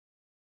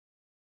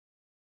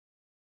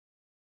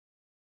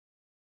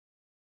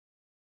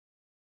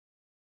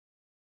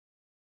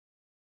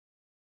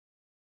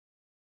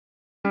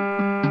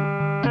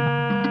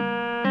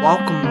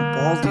Welcome to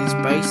Baldi's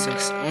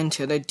Basics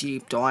into the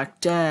deep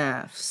dark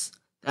depths.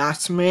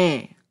 That's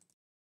me.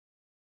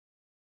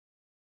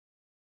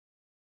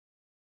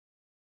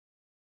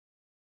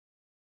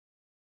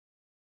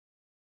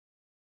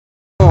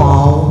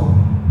 Hello.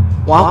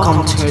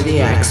 Welcome to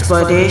the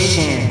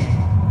expedition.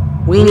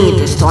 We need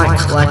to start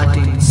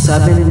collecting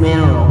 7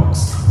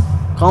 minerals.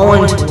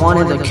 Go into one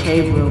of the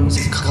cave rooms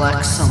and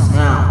collect some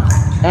now,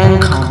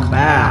 then come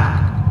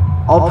back.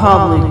 I'll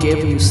probably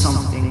give you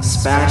something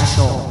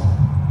special.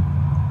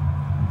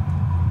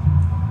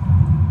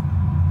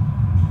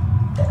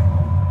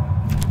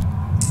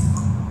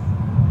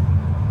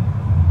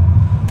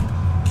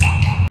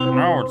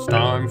 Now it's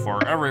time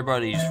for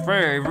everybody's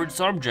favorite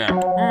subject,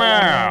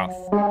 math!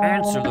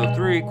 Answer the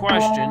 3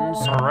 questions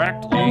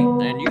correctly,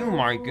 then you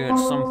might get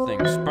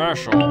something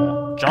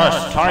special.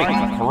 Just type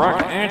the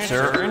correct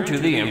answer into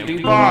the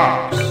empty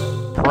box.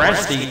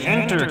 Press the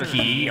Enter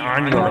key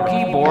on your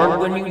keyboard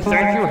when you think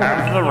you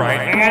have the right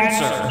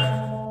answer.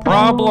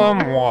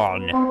 Problem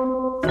 1.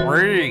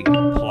 3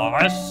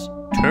 plus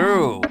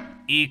 2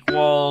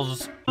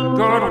 equals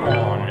good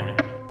one.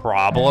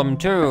 Problem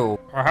 2.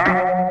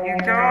 Haha, you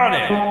got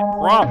it!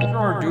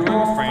 You're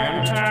doing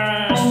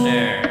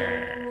fantastic!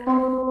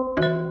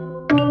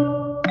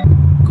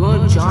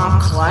 Good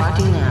job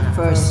collecting that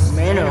first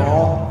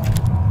mineral.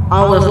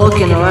 I was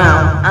looking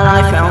around and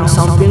I found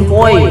something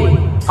for you.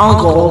 A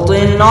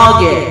golden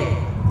nugget.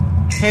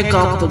 Pick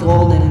up the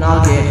golden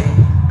nugget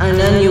and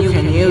then you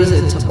can use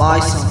it to buy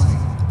something,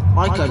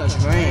 like a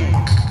drink.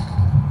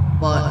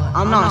 But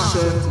I'm not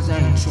sure if there's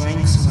any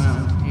drinks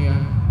around here.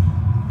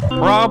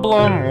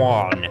 Problem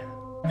 1.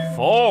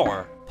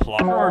 4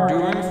 plus... You're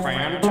doing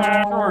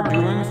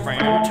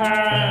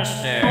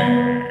fantastic!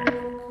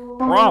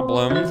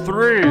 Problem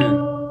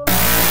 3.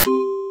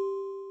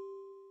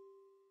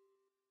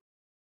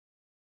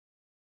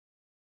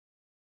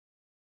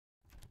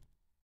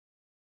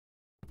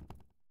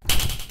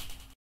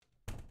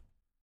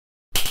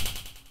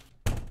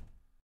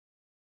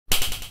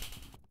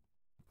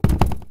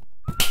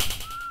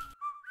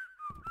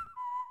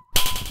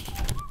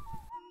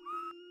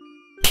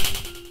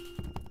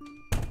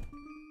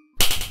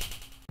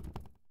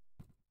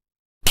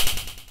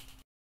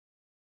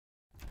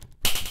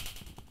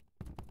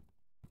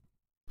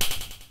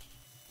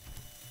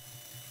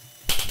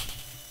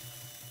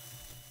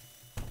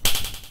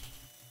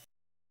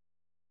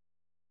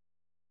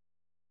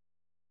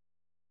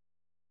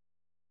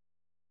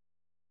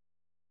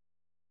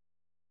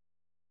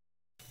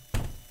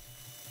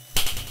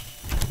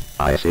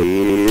 I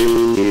see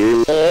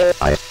you,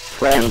 my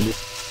friend.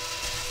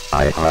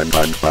 I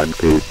hunt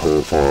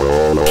people for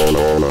all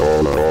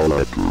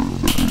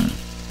eternity.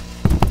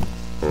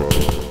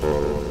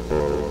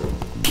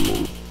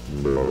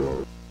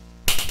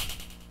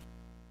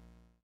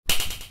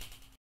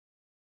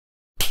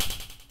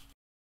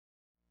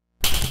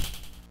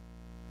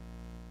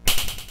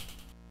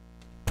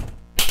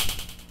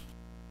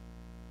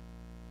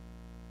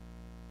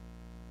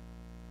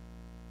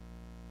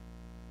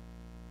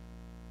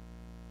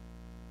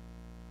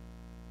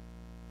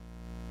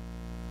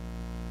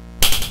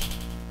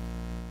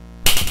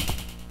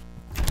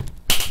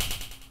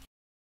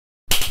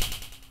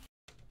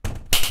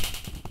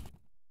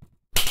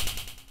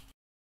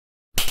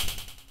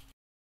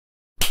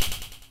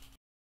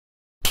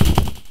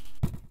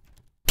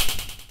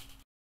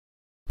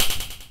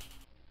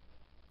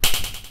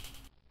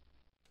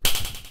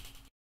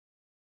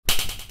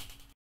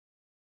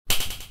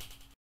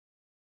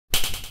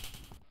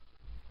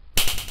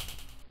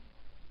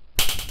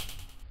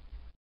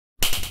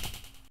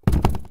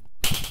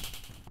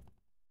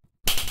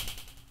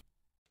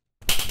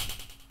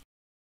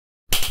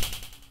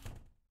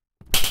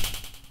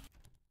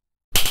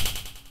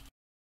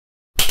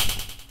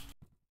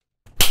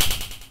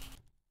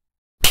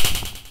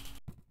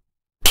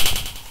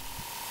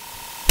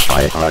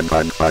 I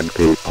hunt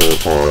people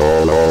for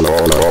all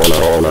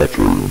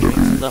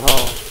eternity. The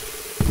hole.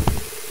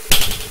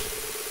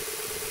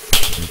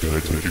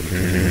 Gotta take your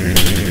cane.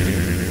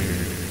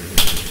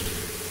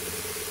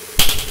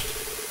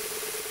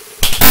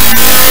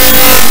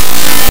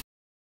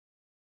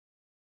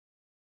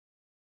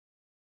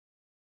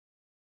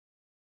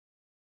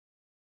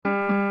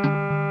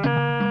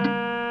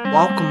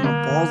 Welcome to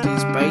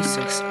Baldi's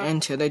Basics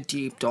into the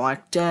deep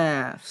dark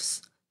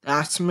depths.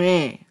 That's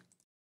me.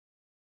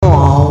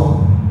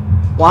 Hello.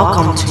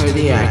 Welcome to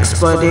the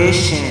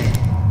expedition.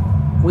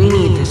 We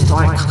need to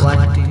start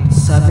collecting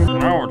 7...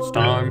 Now it's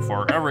time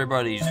for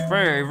everybody's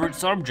favorite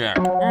subject,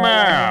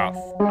 math!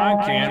 I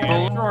can't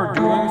believe you're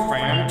doing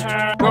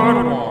fantastic!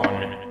 Good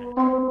one!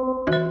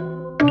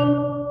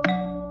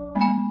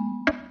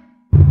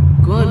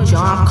 Good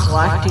job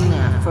collecting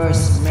that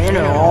first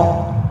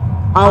mineral.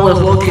 I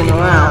was looking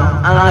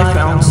around and I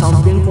found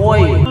something for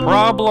you.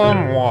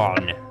 Problem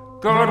 1.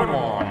 Good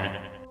one.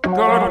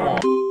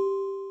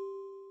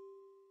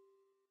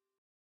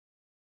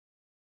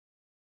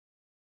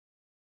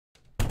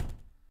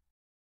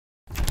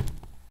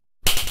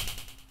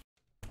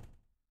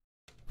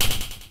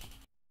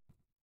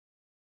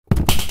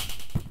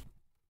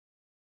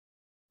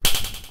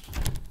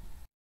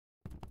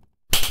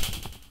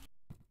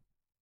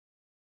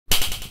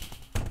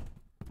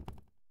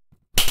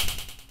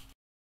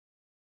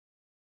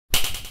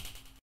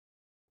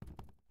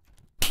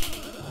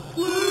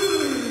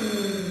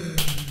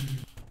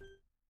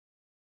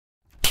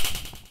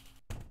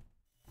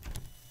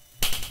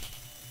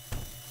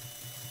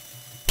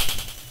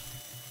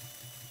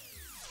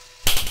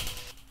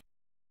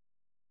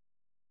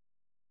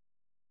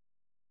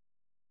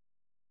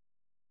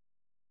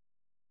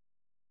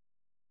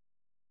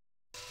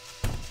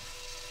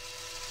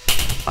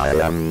 I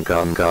am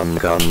coming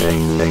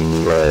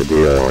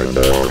ready or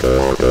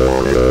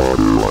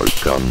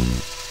come.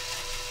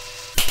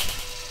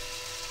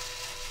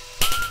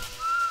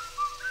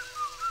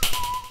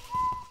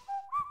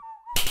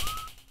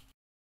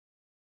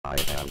 I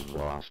have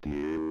lost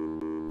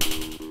you.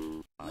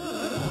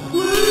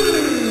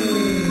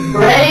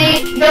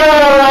 Break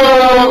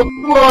no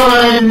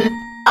one.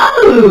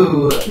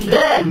 Oh,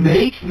 that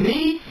makes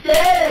me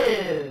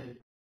sad.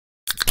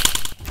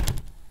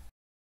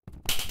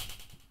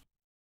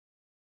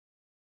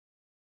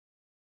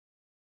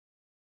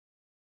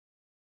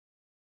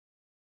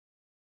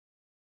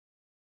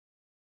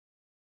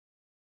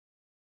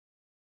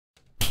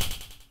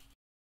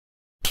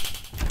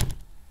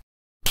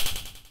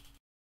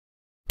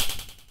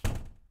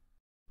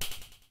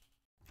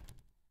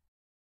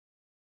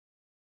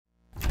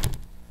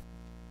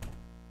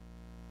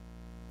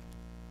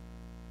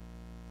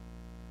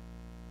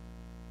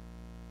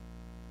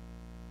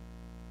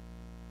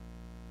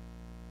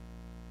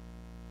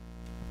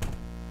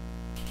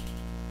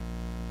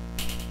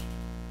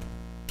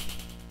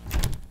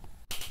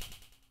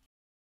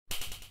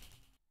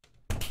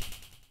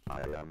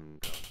 I am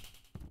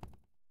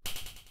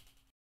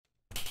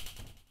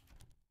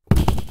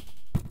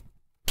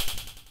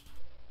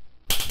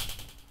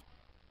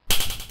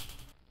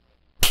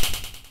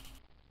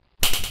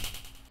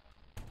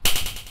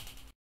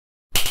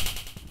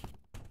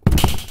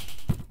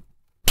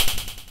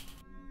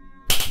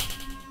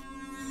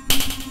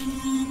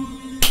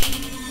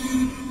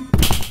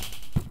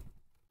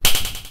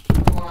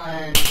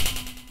One.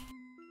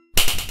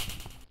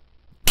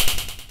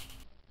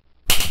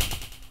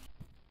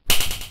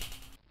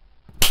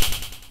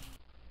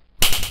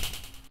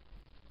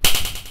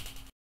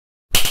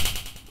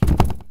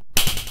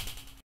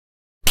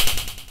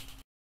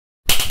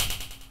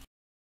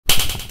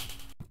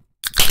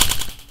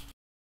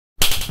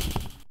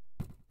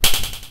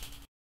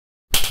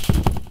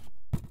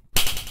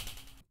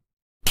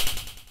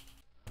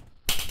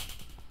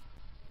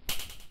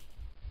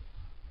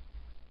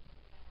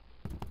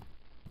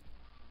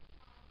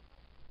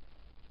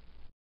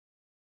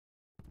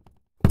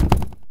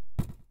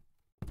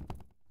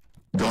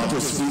 Got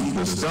to speak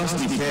this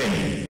dusty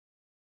king.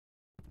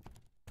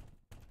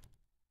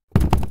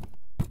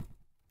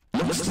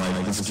 Looks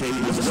like this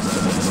cave is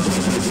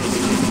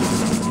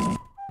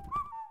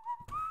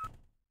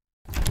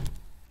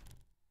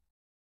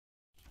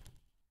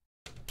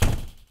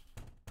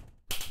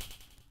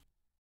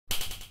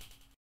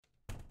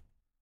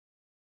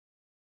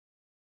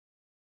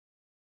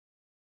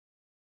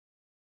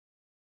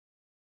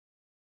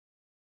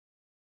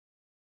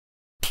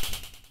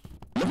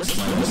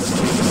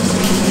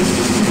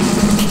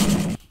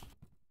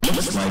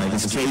Looks like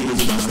this cave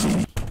is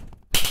dusty.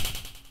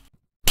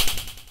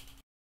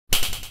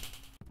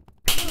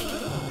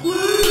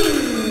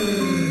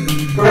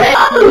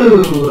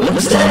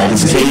 Looks like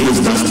this cave is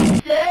dusty.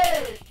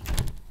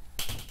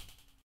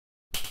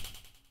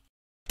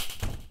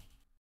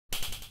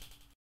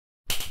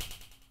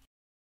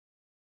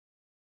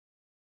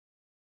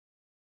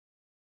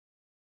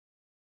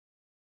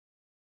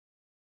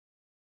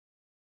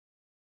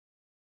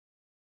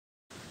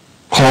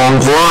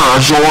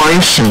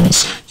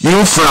 Congratulations!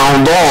 You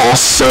found all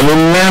 7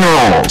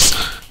 minerals!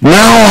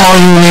 Now all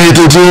you need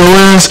to do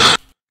is...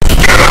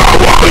 get out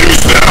while you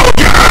still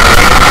can!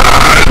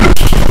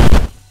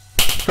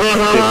 15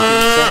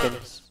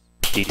 seconds.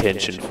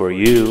 Detention for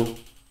you.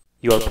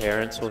 Your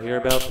parents will hear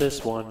about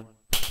this one.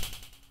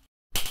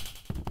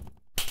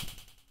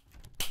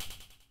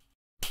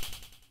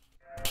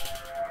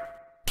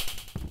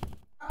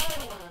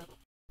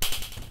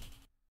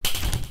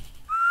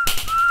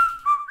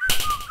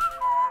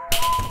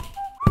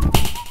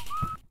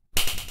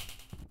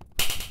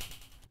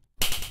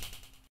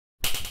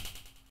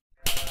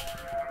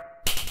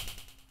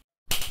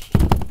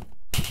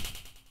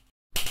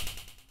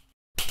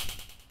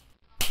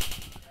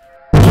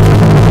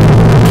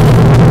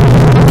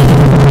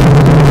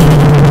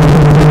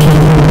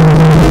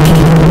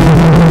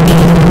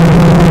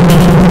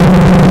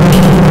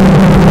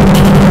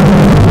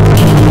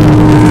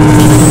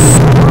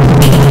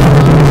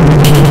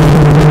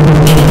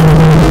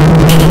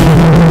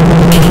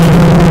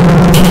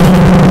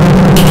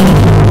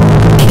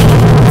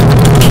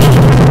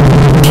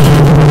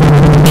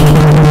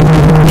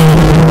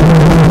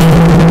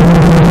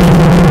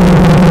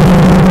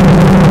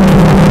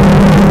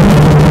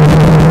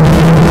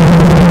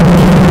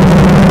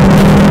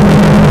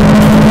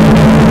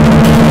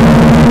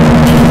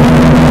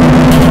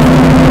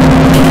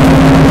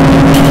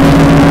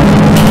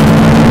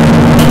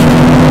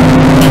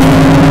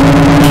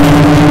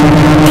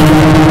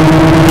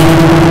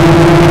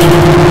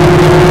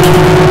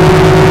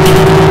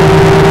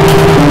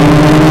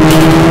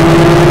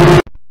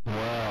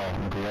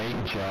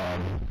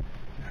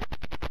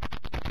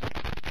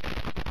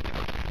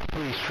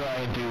 Please try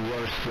and do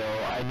worse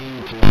though, I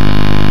need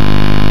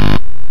to...